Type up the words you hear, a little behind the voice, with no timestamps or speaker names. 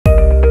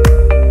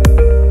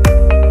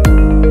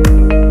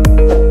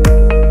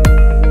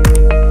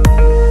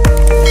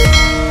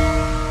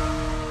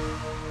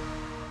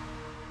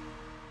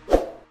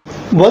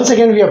Once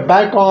again, we are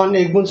back on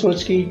Egbun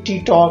Sochki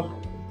Tea Talk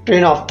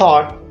Train of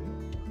Thought.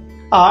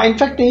 In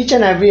fact, each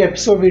and every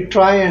episode we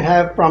try and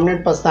have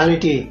prominent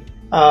personality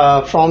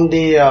from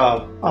the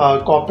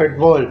corporate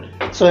world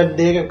so that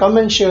they can come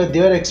and share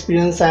their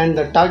experience and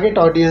the target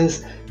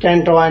audience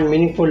can draw and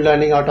meaningful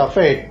learning out of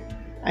it.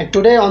 And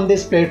today on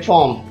this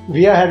platform,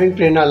 we are having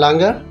Prerana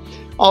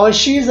Langa.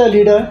 She is a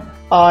leader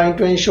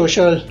into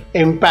social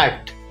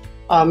impact.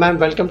 Ma'am,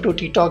 welcome to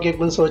Tea Talk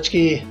Egbun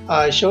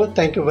Sochki show.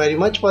 Thank you very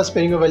much for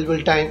spending your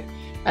valuable time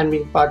and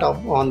being part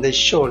of on this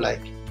show.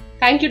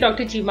 Thank you,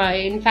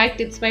 Dr.H.Cheema. In fact,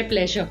 it's my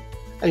pleasure.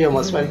 You're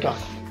most welcome.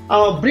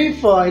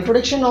 Brief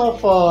introduction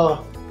of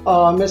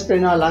Ms.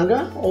 Prerana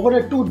Langa.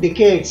 Over 2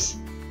 decades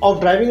of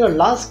driving a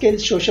large-scale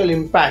social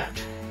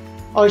impact,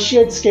 she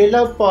had scaled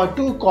up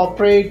 2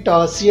 corporate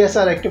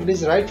CSR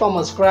activities right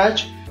from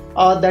scratch.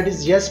 That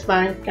is Yes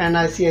Bank and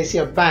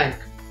ICICI Bank.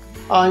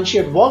 And she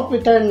had worked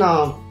with a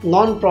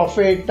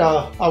non-profit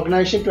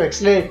organization to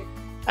accelerate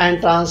and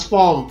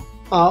transform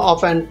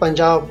of an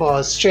Punjab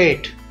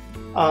state.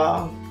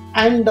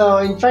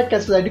 In fact,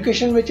 as for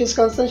education which is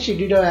concerned, she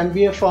did her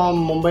MBA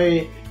from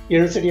Mumbai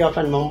University of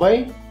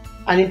Mumbai,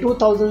 and in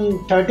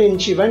 2013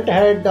 she went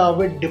ahead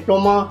with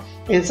diploma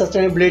in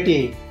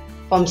sustainability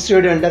from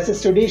Sweden. That's a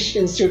Swedish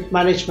Institute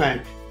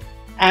Management,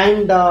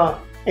 and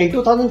in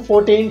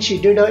 2014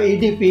 she did her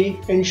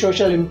ADP in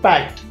social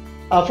impact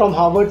from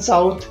Harvard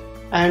South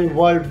and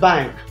World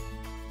Bank,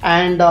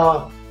 and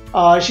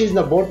she's in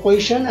the board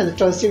position as a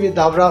trustee with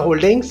Dvara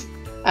Holdings,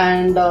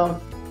 and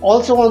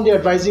also on the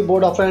advisory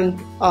board of an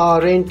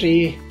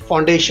Raintree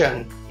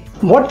Foundation.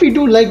 What we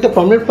do, like the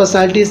prominent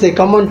personalities, they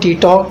come on Tea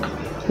Talk,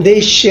 they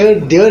share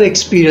their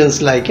experience,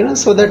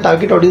 so that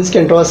target audience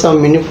can draw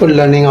some meaningful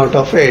learning out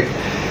of it.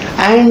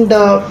 And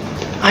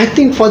I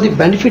think for the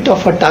benefit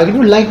of our target,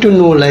 we'd like to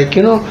know,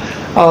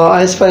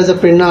 as far as the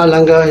Prerana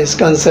Langa is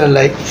concerned,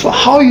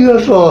 how you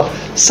have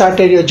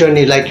started your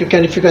journey. If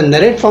you can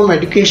narrate from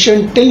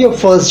education till your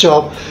first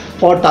job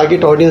for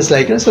target audience,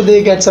 so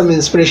they get some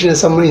inspiration and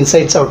some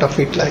insights out of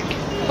it.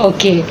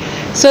 Okay,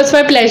 so it's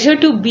my pleasure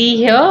to be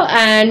here,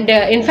 and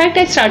in fact,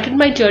 I started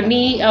my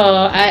journey.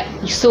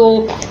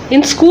 So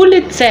in school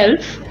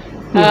itself,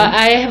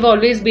 I have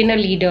always been a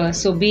leader.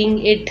 So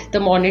being it the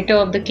monitor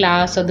of the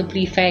class or the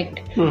prefect,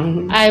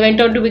 I went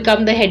on to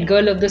become the head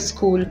girl of the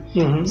school.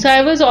 So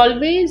I was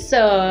always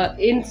I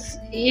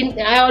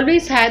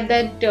always had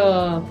that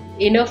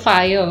inner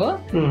fire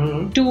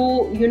to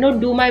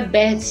do my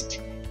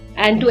best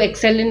and to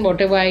excel in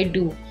whatever I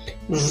do.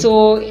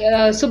 So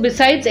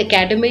besides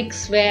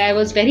academics, where I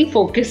was very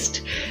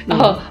focused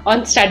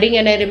on studying,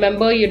 and I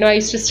remember I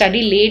used to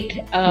study late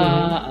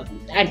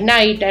at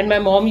night, and my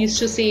mom used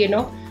to say,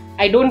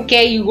 I don't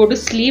care, you go to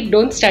sleep,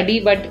 don't study.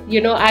 But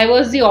I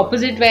was the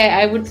opposite, where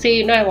I would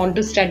say, I want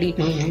to study.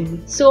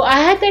 So I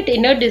had that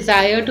inner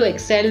desire to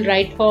excel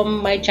right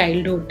from my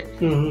childhood.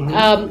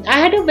 I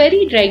had a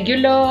very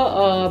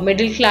regular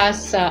middle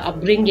class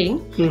upbringing,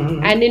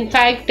 and in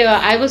fact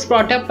I was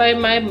brought up by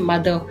my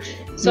mother.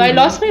 So I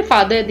lost my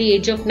father at the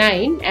age of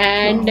 9,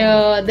 and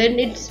then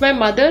it's my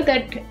mother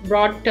that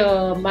brought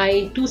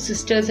my 2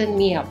 sisters and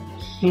me up.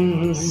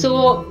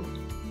 So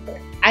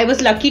I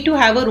was lucky to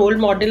have a role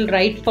model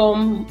right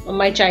from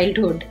my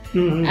childhood,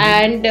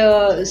 and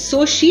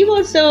so she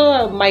was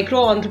a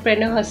micro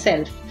entrepreneur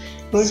herself.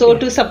 So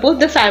to support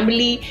the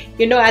family,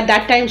 at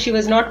that time she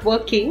was not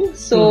working,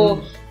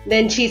 so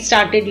then she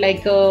started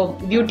like a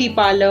beauty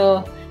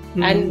parlor,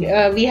 and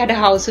we had a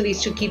house, so we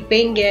used to keep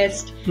paying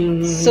guests.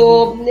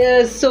 So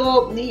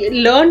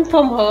learned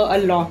from her a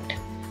lot.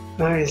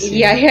 Nice.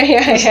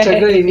 Yeah.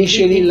 Struggle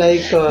initially,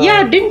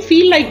 yeah, didn't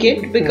feel like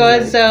it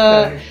because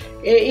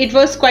it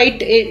was quite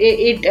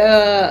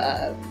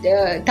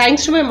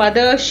thanks to my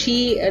mother,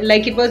 she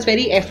it was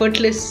very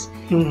effortless.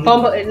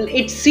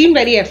 It seemed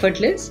very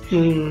effortless.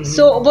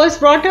 So was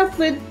brought up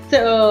with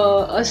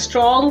a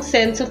strong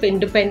sense of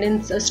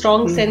independence, a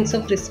strong sense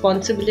of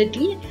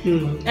responsibility,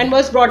 and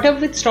was brought up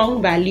with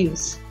strong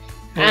values.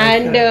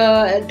 And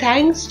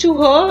thanks to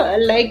her,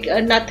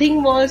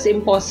 nothing was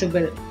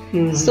impossible.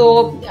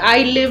 So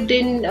I lived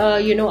in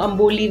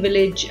Amboli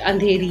village,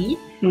 Andheri.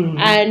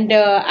 And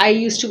I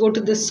used to go to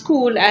the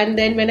school, and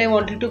then when I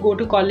wanted to go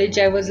to college,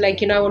 I was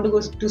I want to go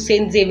to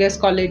St. Xavier's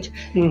College,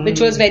 which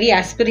was very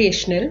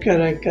aspirational.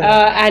 Correct.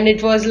 And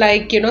it was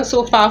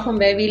so far from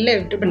where we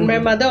lived, but my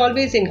mother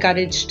always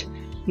encouraged.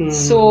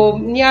 So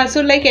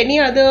like any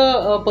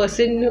other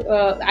person,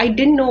 I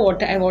didn't know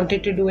what I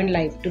wanted to do in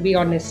life, to be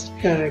honest.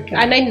 Correct.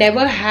 And I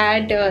never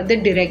had the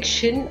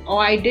direction,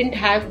 or I didn't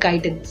have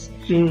guidance.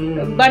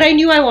 But I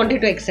knew I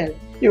wanted to excel.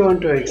 You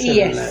want to excel?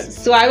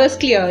 Yes. So I was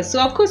clear.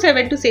 So of course I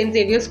went to St.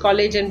 Xavier's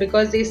College, and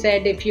because they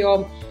said if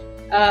you're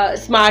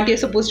smart, you're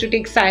supposed to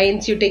take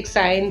science, you take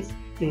science.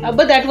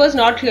 But that was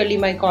not really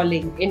my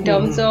calling. In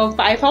terms of,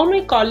 I found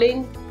my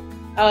calling,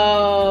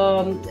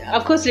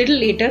 of course, little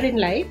later in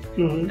life.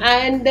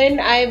 And then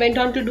I went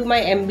on to do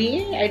my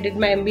MBA. I did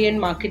my MBA in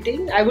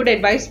marketing. I would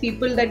advise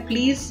people that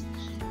please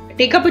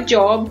take up a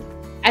job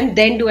and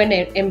then do an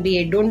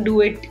MBA. Don't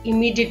do it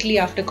immediately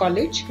after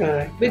college,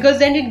 Correct. because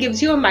then it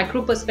gives you a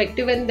macro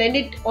perspective, and then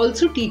it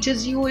also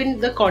teaches you in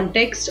the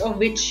context of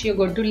which you're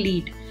going to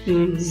lead.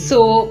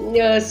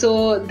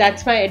 So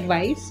that's my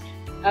advice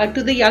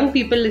to the young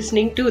people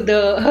listening to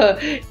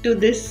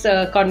this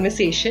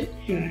conversation.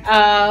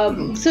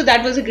 So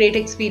that was a great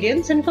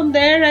experience, and from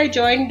there I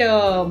joined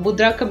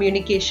Mudra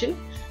Communication.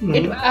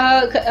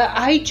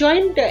 I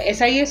joined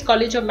SIS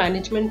College of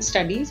Management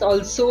Studies.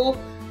 Also,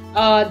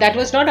 that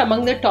was not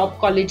among the top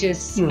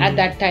colleges at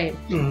that time.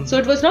 So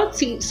it was not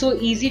so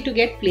easy to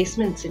get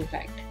placements, in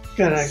fact.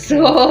 Correct.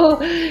 So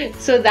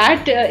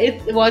that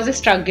it was a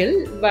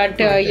struggle, but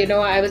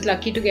I was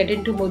lucky to get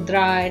into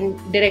Mudra and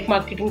direct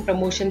marketing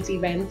promotions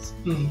events,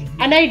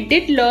 and I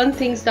did learn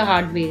things the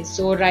hard way.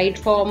 So right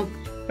from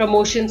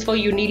promotions for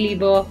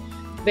Unilever,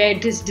 where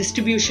it is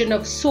distribution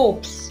of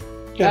soaps,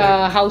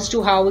 house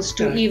to house,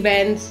 to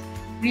events,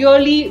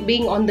 really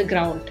being on the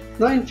ground.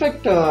 No, in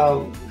fact,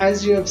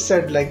 as you have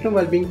said,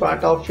 while being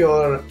part of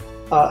your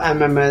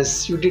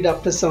MMS, you did,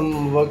 after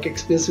some work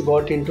experience, you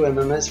got into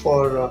MMS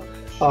for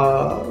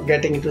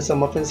getting into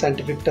some of the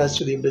scientific touch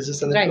to the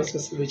business and the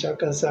processes which are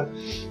concerned.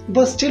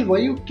 But still, were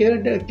you clear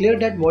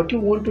that what you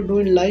want to do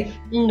in life?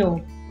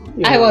 No.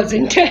 I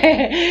wasn't.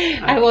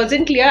 I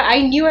wasn't clear.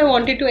 I knew I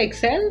wanted to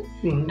excel,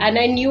 and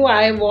I knew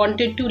I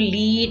wanted to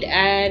lead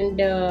and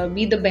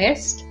be the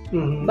best,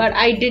 but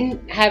I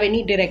didn't have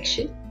any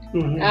direction.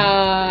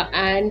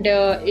 And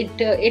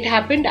it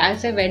happened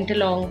as I went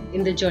along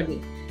in the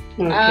journey.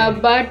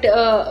 But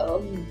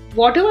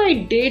whatever I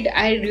did,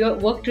 I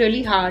worked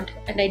really hard,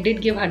 and I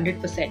did give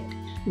 100%.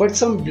 But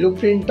some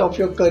blueprint of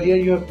your career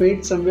you have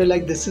made somewhere,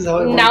 like this is how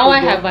I want now to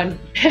I go. have one.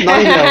 Now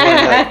you have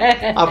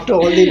one, right? After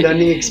all the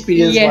learning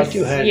experience what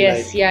you had.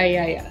 Yes,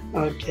 yeah.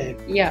 Okay.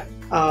 Yeah.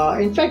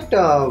 In fact,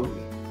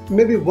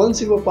 maybe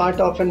once you were part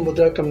of an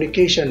Mudra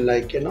Communication,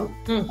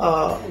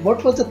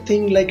 what was the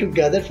thing you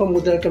gathered from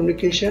Mudra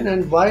Communication,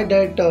 and why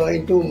that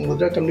into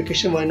Mudra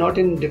Communication? Why not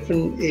in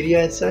different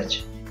area as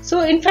such?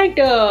 So in fact,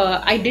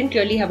 I didn't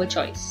really have a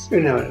choice.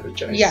 You never had a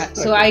choice. Yeah. Okay.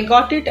 So I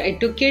got it, I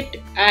took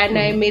it, and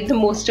I made the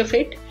most of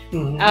it.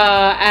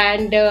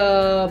 And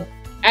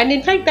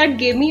in fact, that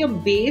gave me a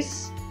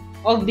base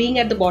of being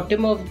at the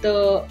bottom of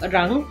the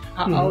rung.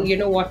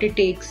 What it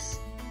takes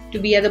to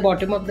be at the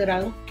bottom of the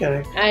rung.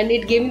 Correct. And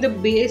it gave me the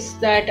base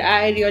that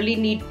I really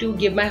need to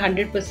give my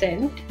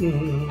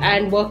 100%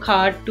 and work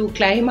hard to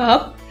climb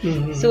up.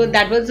 So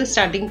that was the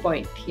starting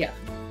point. Yeah.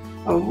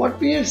 What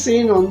we have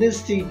seen on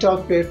this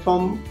TikTok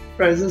platform,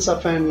 presence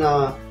of an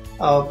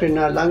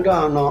Prerana Langa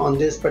on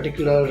this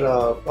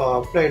particular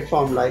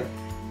platform,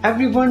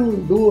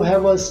 everyone do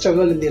have a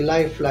struggle in their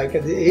life.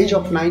 At the age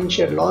of 9,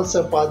 she had lost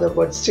her father,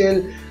 but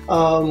still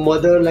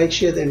mother,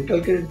 she has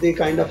inculcated the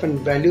kind of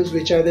values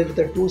which are there with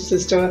her two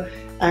sisters,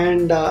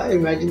 and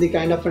imagine the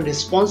kind of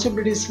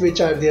responsibilities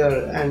which are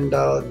there, and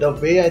the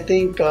way I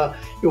think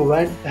you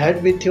went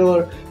ahead with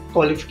your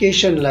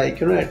qualification,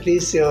 at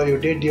least you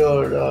did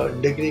your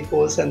degree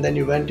course, and then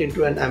you went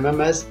into an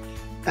MMS,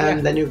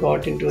 and then you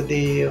got into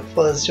the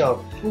first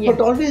job. But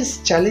always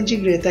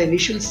challenging at the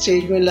initial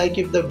stage where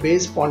if the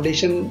base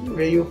foundation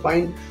where you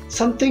find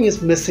something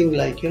is missing,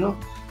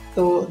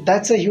 so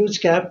that's a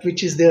huge gap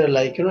which is there,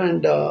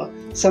 and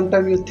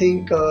sometimes you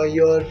think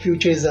your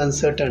future is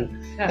uncertain.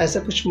 ऐसा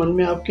कुछ मन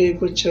में आपके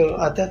कुछ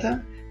आता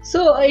था?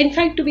 So in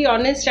fact, to be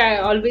honest, I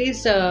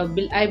always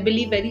I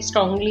believe very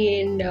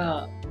strongly in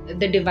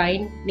the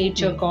divine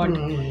nature, God.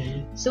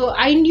 So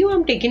I knew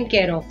I'm taken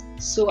care of.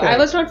 So I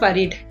was not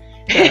worried.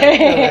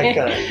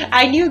 Correct.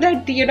 I knew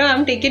that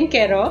I'm taken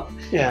care of,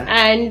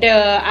 and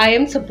I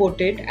am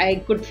supported.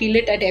 I could feel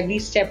it at every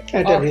step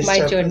of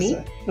my journey.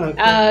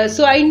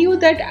 So I knew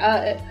that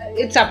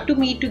it's up to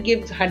me to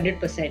give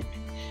 100%.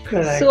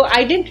 Correct. So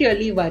I didn't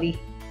really worry.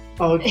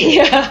 Okay.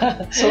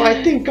 So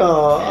I think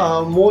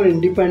more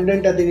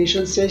independent at the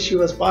initial stage. She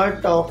was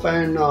part of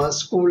an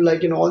school,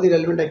 all the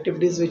relevant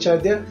activities which are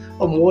there,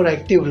 or more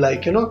active,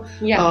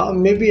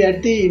 maybe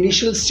at the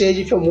initial stage,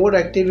 if you're more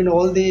active in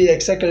all the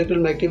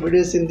extracurricular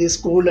activities in the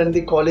school and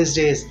the college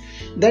days,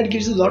 that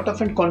gives you a lot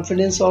of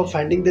confidence of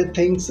handling the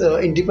things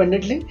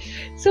independently.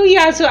 So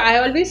so I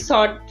always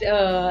thought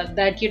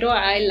that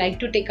I like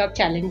to take up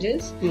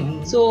challenges.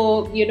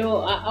 So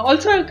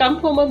also I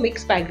come from a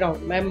mixed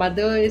background. My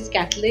mother is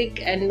Catholic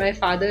and my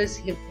father is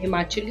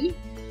Himachali.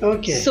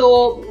 Okay.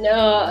 So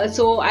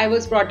I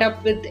was brought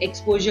up with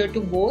exposure to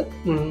both,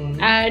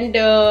 and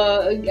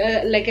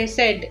like I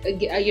said,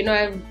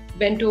 I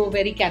went to a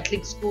very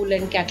Catholic school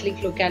and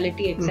Catholic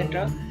locality,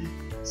 etc.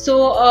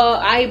 So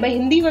my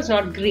Hindi was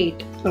not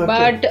great,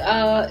 but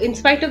in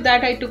spite of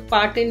that, I took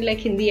part in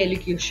Hindi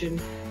elocution,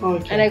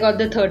 and I got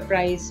the 3rd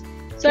prize.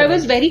 So I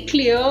was very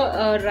clear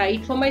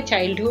right from my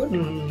childhood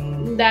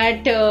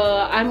that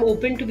I'm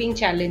open to being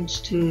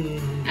challenged,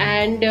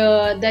 and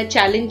the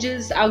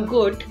challenges are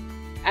good,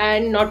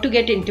 and not to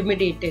get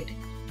intimidated.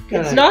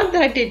 It's not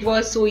that it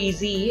was so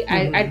easy.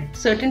 At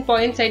certain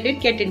points I did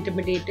get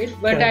intimidated,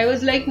 but I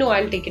was like, no,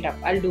 I'll take it up,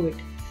 I'll do it.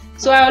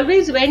 So I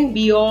always went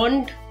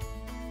beyond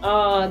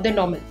the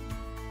normal.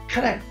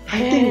 Correct.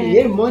 I think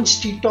ये मंच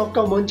TikTok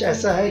का मंच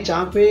ऐसा है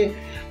जहाँ पे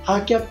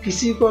कि आप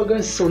किसी को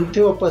अगर सुनते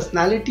हो,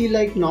 personality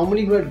like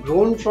normally we are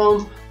grown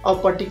from a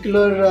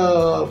particular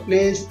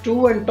place to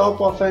and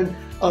top of an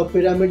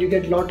pyramid, you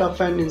get lot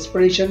of an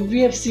inspiration. We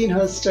have seen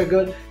her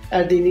struggle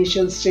at the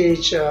initial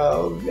stage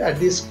at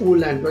this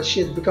school, and but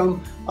she has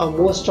become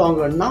more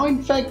stronger now. In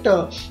fact,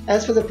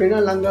 as for the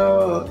Prerana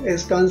Langa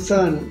is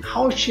concerned,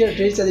 how she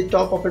had reached at the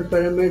top of a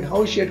pyramid,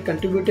 how she had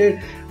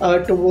contributed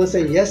towards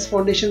a Yes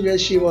Foundation where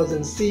she was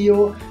in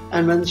CEO,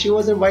 and when she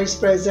was a vice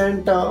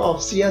president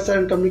of CSR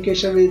and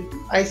communication with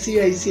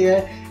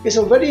ICICI. It's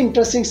a very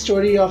interesting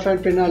story of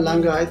Prerana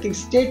Langa. I think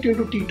stay tuned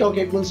to TikTok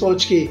Ek Bund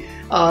Soch Ki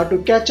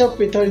to catch up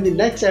with her in the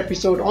next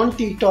episode on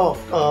TikTok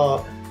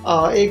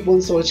Ek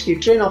Bund Soch Ki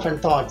Train of and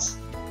Thoughts.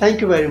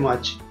 Thank you very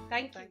much.